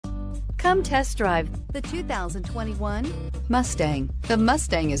Come test drive the 2021 Mustang. The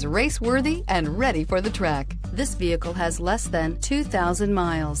Mustang is race-worthy and ready for the track. This vehicle has less than 2,000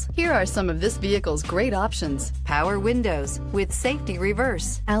 miles. Here are some of this vehicle's great options: power windows with safety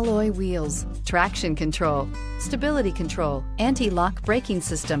reverse, alloy wheels, traction control, stability control, anti-lock braking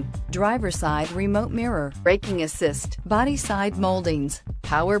system, driver side remote mirror, braking assist, body side moldings,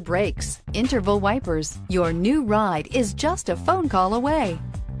 power brakes, interval wipers. Your new ride is just a phone call away.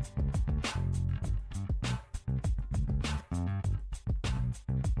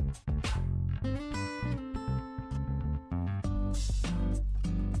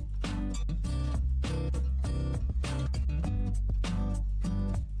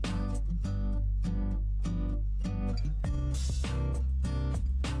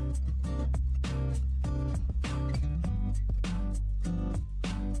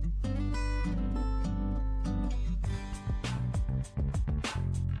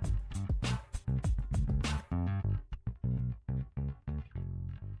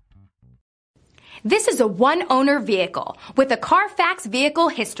 This is a one-owner vehicle with a CARFAX Vehicle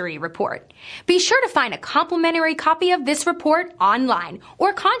History Report. Be sure to find a complimentary copy of this report online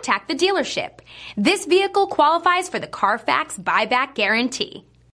or contact the dealership. This vehicle qualifies for the CARFAX Buyback Guarantee.